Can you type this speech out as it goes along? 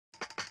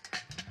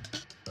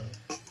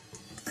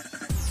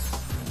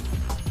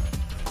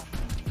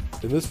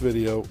In this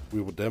video, we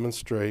will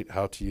demonstrate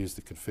how to use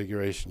the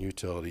configuration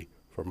utility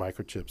for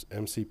Microchip's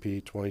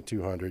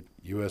MCP2200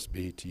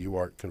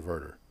 USB-to-UART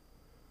converter.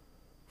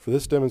 For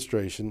this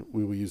demonstration,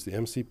 we will use the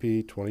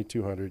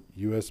MCP2200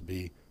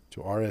 USB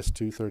to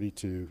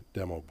RS-232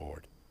 demo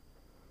board.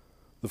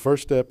 The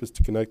first step is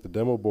to connect the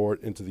demo board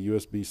into the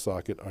USB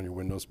socket on your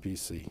Windows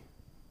PC.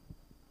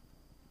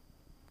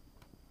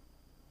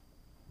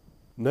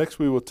 Next,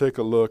 we will take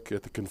a look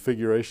at the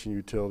configuration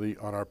utility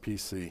on our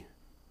PC.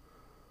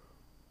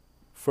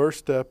 First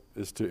step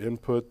is to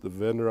input the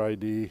vendor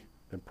ID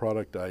and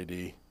product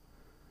ID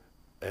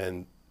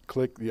and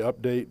click the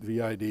Update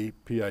VID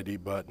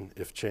PID button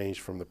if changed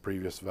from the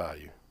previous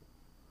value.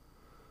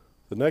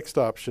 The next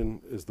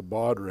option is the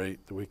baud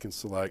rate that we can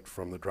select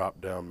from the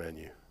drop-down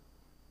menu.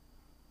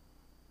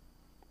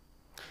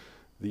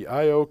 The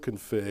I/O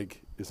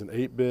config is an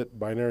 8-bit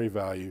binary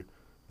value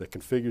that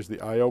configures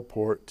the I/O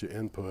port to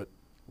input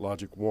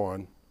logic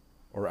 1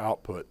 or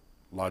output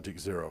logic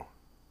 0.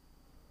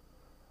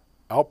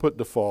 Output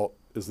default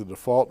is the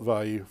default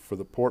value for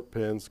the port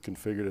pins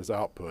configured as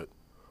output,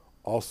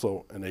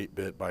 also an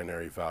 8-bit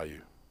binary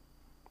value.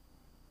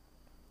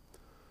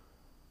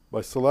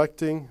 By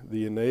selecting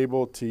the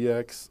Enable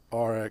TX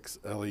RX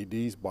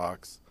LEDs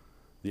box,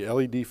 the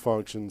LED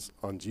functions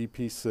on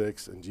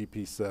GP6 and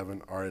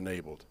GP7 are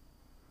enabled.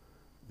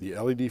 The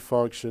LED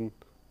function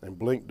and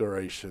blink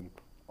duration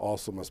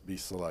also must be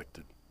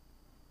selected.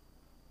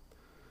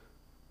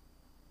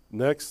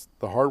 Next,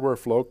 the hardware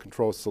flow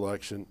control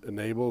selection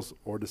enables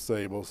or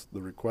disables the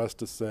request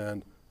to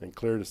send and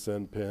clear to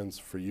send pins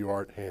for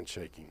UART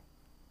handshaking.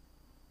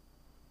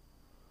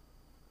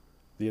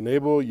 The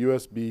Enable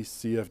USB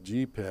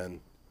CFG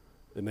pin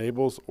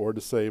enables or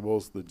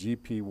disables the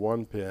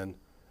GP1 pin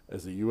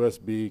as a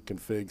USB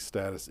config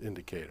status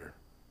indicator.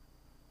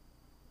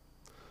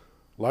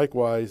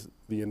 Likewise,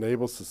 the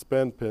Enable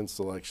Suspend pin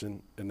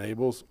selection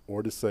enables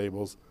or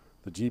disables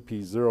the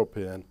GP0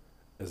 pin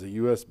as a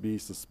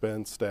USB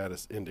suspend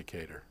status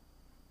indicator.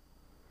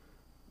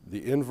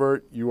 The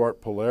Invert UART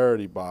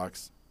Polarity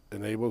box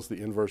enables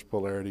the inverse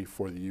polarity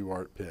for the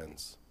UART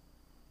pins.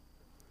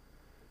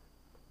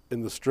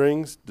 In the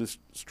string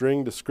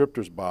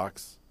descriptors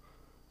box,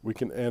 we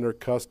can enter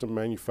custom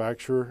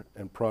manufacturer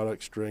and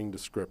product string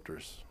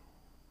descriptors.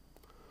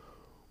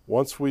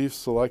 Once we've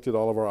selected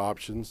all of our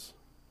options,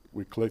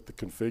 we click the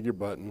Configure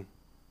button,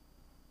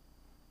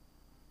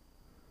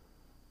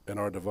 and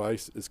our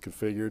device is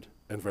configured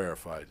and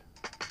verified.